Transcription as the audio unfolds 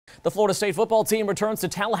The Florida State football team returns to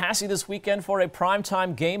Tallahassee this weekend for a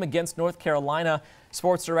primetime game against North Carolina.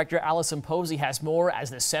 Sports Director Allison Posey has more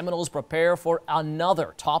as the Seminoles prepare for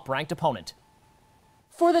another top-ranked opponent.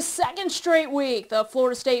 For the second straight week, the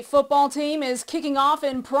Florida State football team is kicking off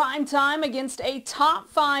in prime time against a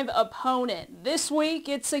top-5 opponent. This week,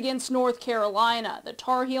 it's against North Carolina. The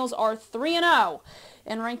Tar Heels are 3-0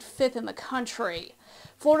 and ranked 5th in the country.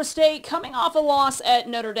 Florida State coming off a loss at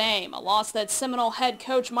Notre Dame, a loss that Seminole head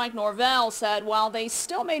coach Mike Norvell said while they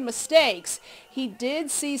still made mistakes, he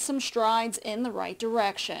did see some strides in the right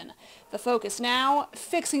direction. The focus now,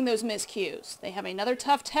 fixing those miscues. They have another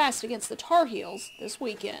tough test against the Tar Heels this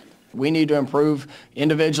weekend. We need to improve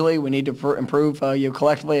individually. We need to improve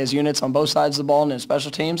collectively as units on both sides of the ball and in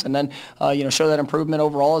special teams, and then show that improvement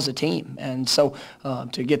overall as a team. And so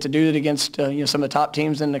to get to do it against some of the top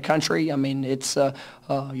teams in the country, I mean, it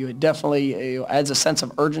definitely adds a sense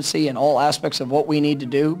of urgency in all aspects of what we need to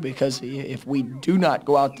do, because if we do not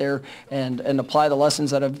go out there and apply the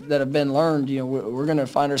lessons that have been learned, we're going to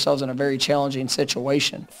find ourselves in a very challenging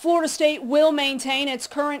situation. Florida State will maintain its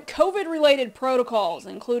current COVID-related protocols,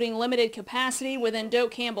 including limited capacity within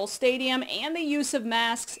Doak Campbell Stadium and the use of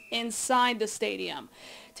masks inside the stadium.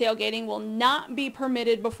 Tailgating will not be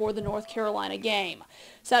permitted before the North Carolina game.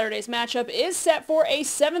 Saturday's matchup is set for a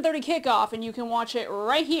 7:30 kickoff, and you can watch it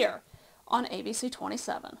right here on ABC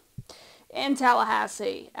 27. In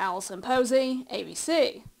Tallahassee, Allison Posey,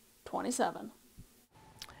 ABC 27.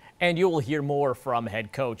 And you will hear more from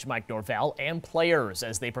head coach Mike Norvell and players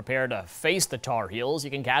as they prepare to face the Tar Heels.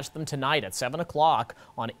 You can catch them tonight at 7 o'clock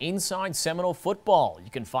on Inside Seminole Football.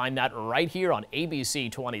 You can find that right here on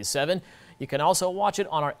ABC 27. You can also watch it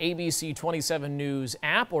on our ABC 27 News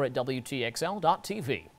app or at WTXL.tv.